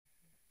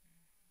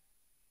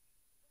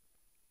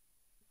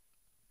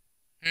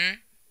Hmm?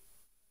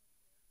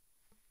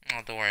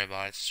 Oh, don't worry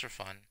about it. It's just for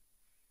fun.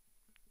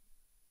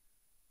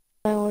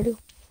 I already.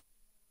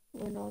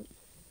 We're not.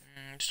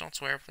 Just don't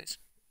swear, please.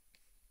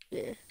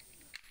 Yeah.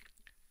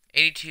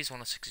 82 is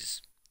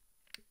 106's.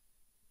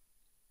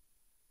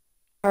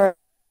 Alright.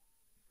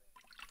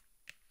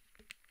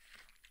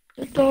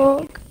 The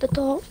dog. The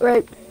dog.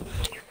 Right.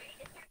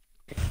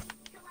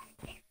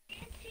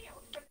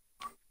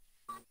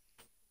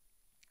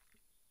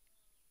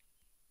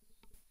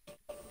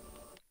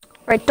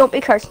 Right. Don't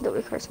be cursing. Don't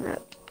be cursing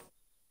it.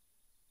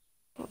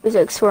 He's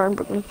like swearing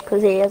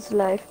because he has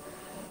life.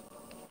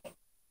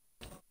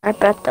 I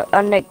bet that,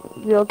 and like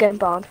you'll get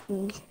banned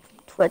from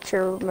Twitch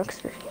or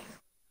Mixer.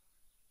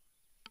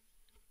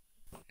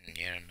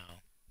 You don't know.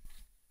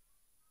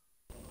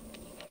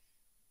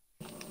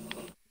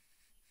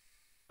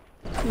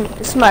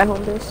 This is my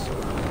home base.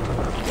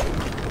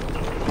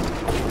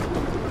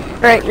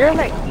 Right, you're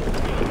like,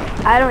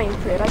 I don't even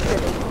play. I play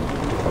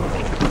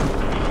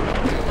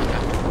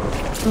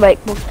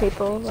like most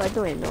people. I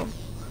don't even know.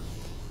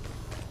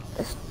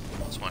 It's,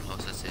 It's one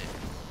host, that's it.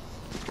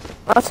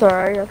 that's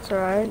alright. That's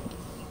alright.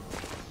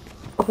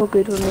 All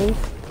good with me.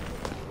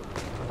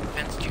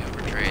 Depends, do you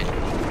ever trade?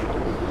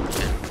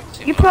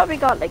 Too You much. probably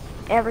got like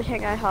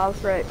everything I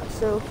have, right?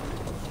 So,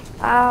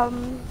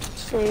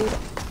 let's see.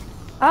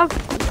 I've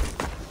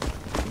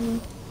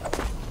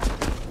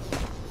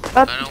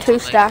got I don't two want Lego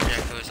stacks.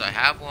 Jackos. I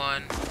have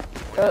one.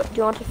 Do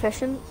you want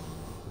efficient?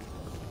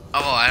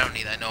 Oh, I don't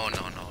need that. No, no,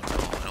 no, no. I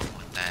don't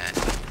want that.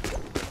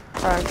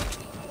 Alright.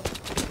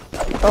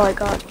 Oh my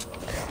god.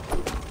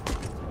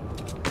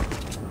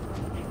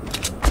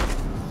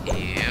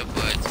 Yeah,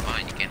 but it's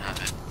fine. You can't have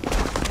it.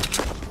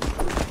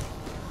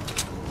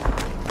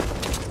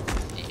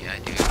 Yeah, I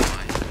do.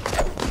 Fine.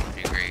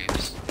 Three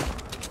graves.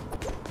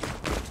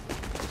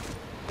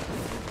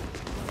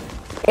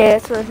 Yeah,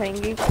 that's the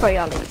thing. You probably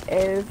got like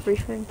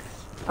everything.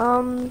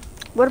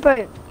 What about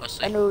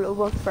Mostly. an old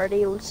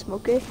 130 old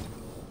Smoky?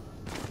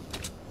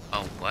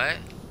 Oh, what?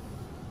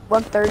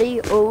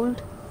 130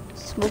 old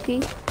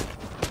Smoky?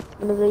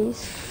 One of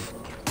these.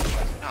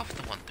 Off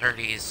the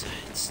 130s.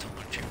 It's still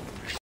not true.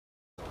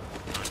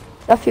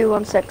 Got a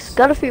few 16.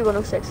 Got a few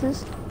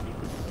 106s.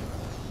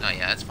 Oh,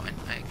 yeah, that's fine.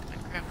 I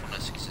grab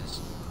 106s.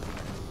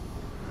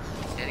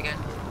 Say it again.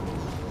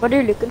 What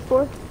are you looking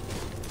for?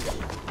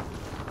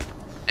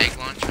 Egg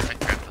launcher. I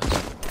grab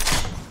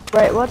those.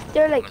 Right, what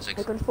they're like 106.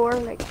 looking for?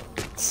 Like,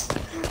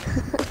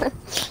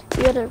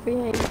 you got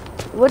everything.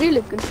 What are you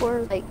looking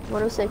for? Like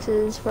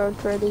 106s,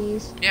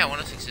 130s? Yeah,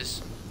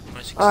 106s.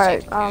 106s,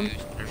 Alright, 82s,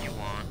 whatever you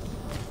want.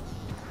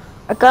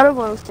 I got a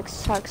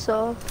 106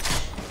 hacksaw.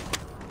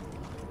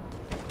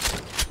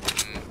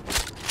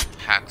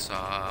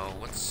 Hacksaw.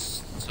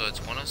 So it's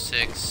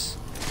 106.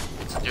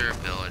 What's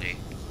durability?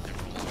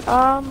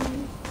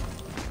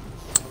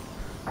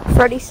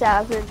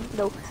 37,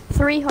 no,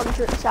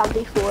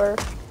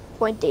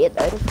 374.8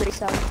 out of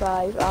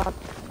 375.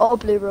 All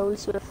blue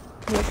rolls with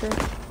nature.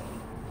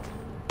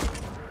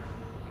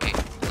 Wait,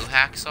 blue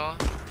hacksaw?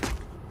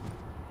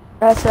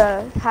 That's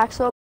a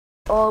hacksaw,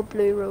 all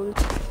blue rolls.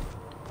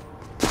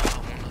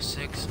 Oh,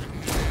 106.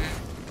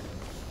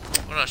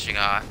 What else you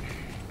got?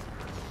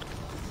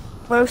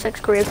 106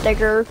 grave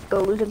digger,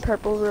 gold and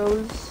purple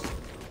rolls.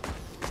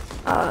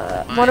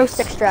 Mine's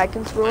 106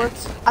 dragon's roar.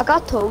 mine's I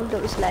got told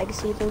it was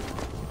legacy though.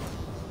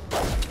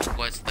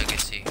 what's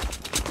legacy?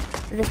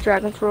 It is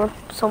dragon's roar.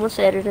 Someone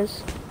said it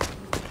is.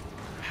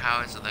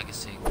 How is it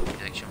legacy? Can you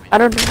like show me? I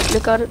don't know.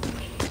 Look at it.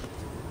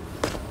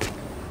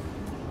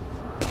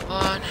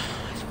 Hold on.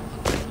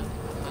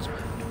 Close my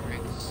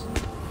rigs.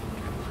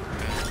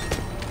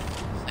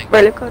 Think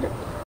Right, look at it. I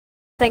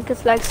think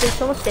it's legacy.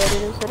 Someone said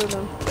it is. I don't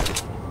know.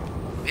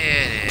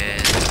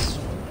 it is.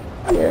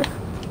 Yeah.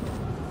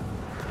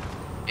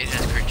 It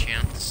has crit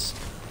chance.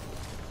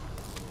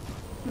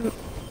 Mm.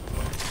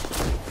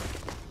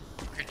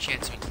 Crit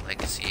chance means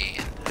legacy,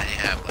 and they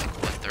have like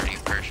 130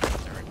 versions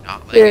that are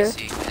not Yeah.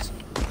 legacy because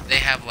they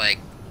have like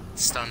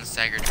stun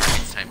stagger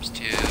targets times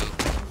 2.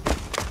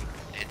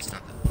 It's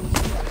not that.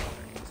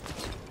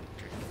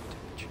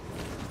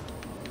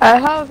 I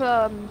have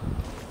I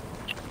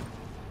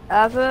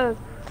have a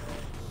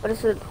what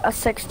is it? A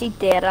 60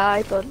 dead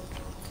eye, but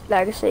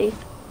legacy.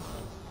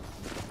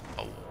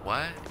 Oh,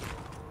 what?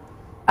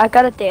 I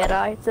got a dead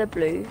eye. It's a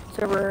blue. It's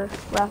a rare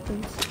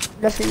weapon.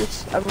 Literally,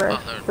 it's a rare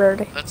Oh,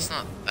 rarity. that's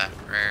not that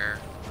rare.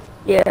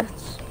 Yeah,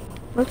 it's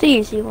one of the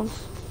easy ones.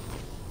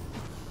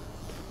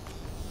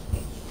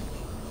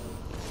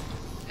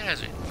 It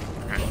has it.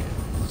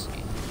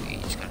 We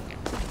just gotta get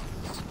rid of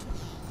this.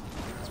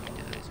 Let's make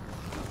these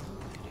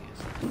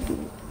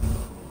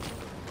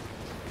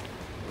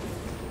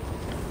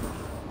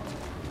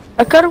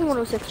I got a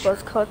 106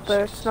 buzz cut,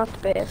 but it's not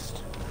the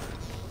best.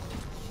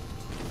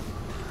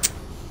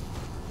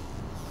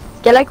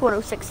 Get like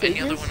 106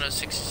 any other ages.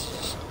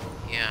 106?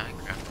 Yeah, I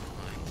grabbed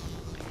mine.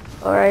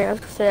 Alright, I was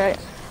gonna say.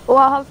 Oh,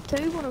 I have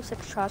two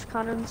 106 trash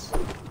cannons.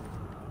 Can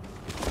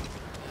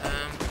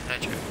I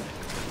try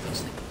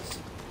those things?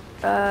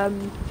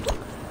 Um,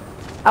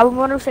 I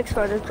 106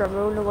 Founders Drum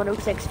Roll and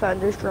 106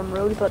 Founders Drum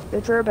Roll, but the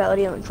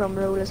durability on Drum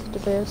Roll isn't the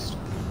best.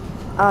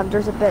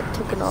 There's a bit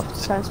taken off the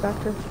science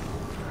factor.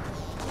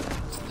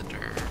 What's the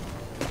dirt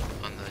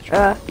on the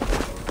Uh, drum?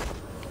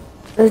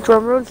 the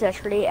Drum Roll's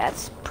actually,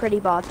 it's pretty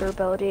bad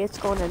durability. It's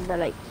going into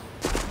like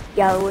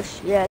yellowish,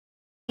 yeah,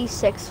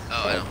 6.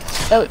 Oh, I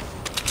Oh, don't.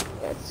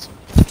 it's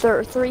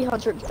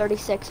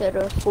 336 out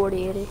of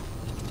 4080.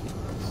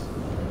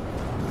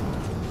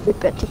 A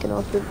bit taken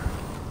off it.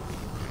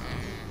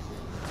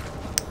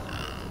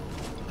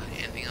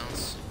 Anything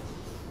else?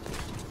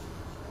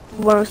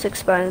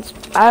 106 pounds.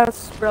 I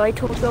was really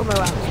told to go my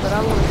rounds, but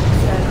I'm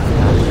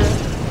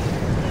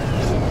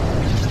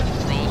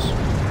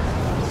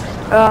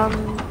 106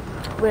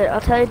 Rolls? Wait,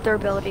 I'll tell you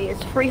durability.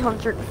 It's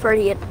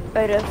 338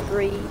 out of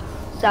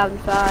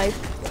 375.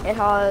 It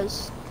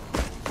has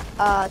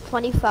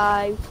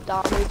 25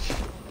 damage.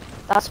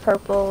 That's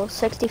purple.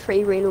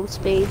 63 reload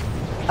speed.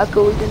 A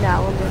golden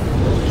element.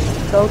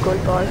 Full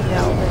gold bars and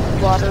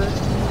element. Water.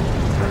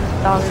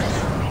 And damage.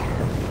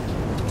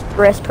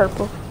 Rest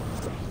purple.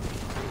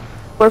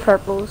 4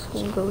 purples,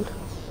 1 gold.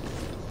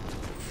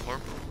 4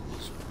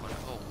 purples, 1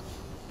 gold.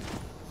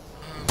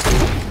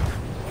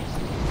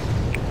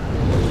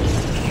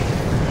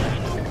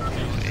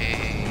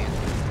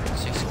 A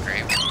 6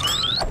 gray, 1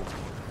 gold.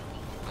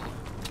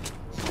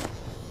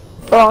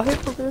 Oh, here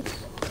for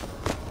this.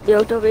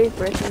 Yo, don't be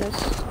breaking this.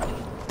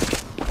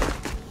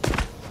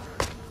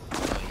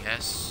 Oh,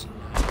 yes.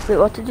 Wait,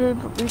 what did you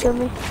tell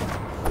me?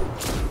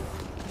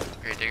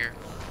 Great digger.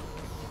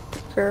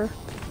 Sure.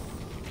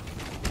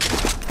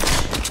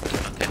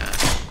 Okay,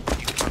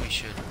 you probably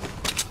should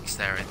fix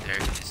that right there,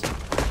 because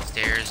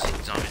stairs,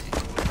 zombies need to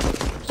go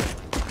or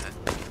something like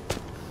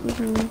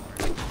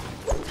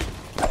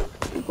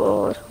that.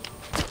 God.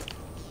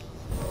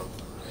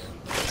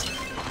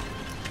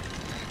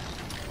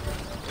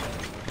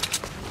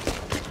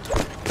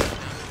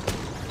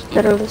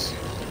 Better this.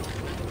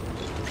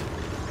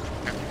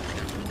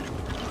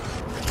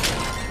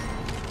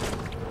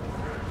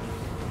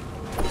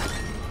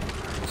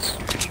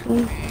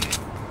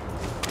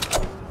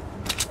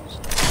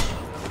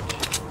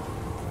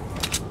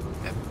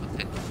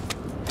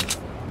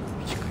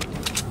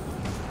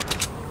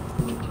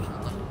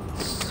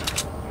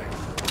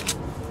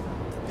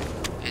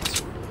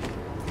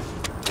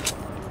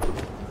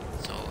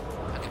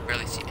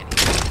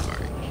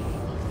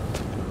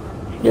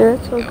 Yeah,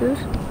 it's all good.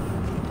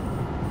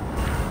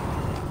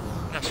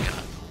 What else you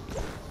got?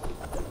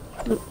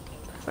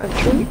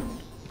 Actually,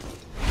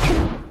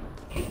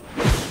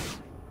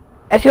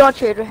 if you want to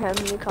trade with him,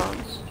 you can't.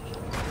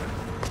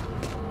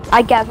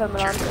 I gave him a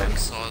lot of Your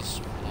things.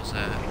 hacksaws was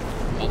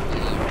old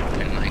blue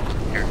and like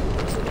here,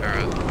 what's the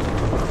arrow?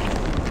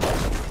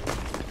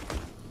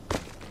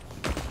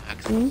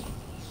 Hacksaws.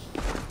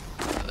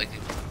 I like the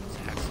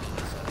hacksaw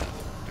has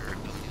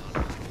durability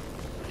on it.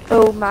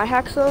 Oh, my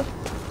hacksaw?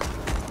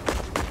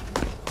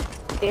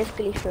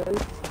 Basically true.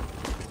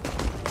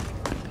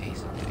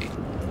 Basically.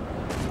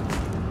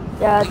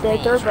 Yeah, Blue the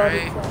rolls, durability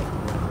right?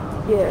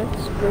 side. Yeah,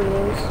 it's really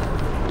is.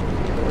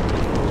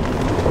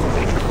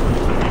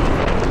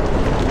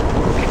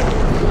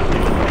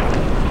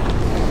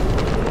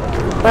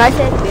 When I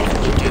said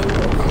basically true,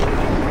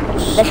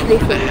 it's So literally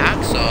for the true.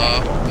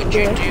 hacksaw, would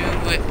you Yeah. do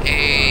a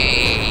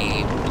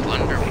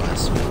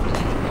blunderbuss with the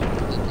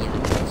blue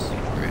rolls?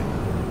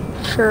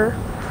 Right. Sure.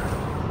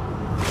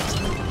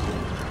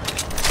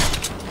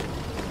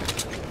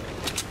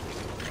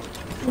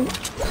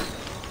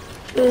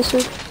 Is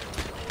it?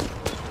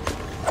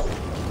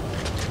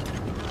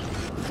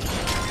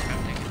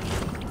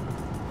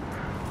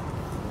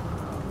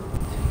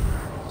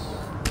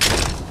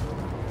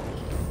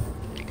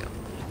 There you go.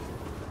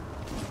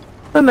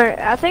 Remember,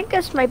 I think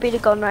this might be the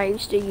gun I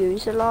used to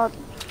use a lot.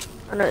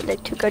 And it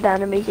like took out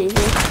enemies easy.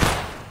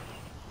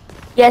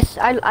 Yes,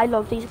 I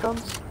love these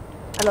guns.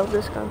 I love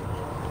this gun. Yeah,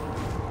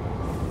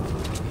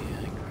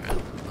 I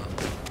grabbed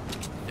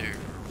there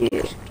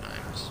Yeah.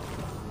 sometimes.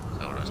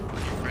 So I was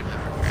putting your friend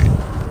have a great.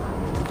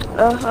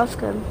 That's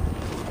good.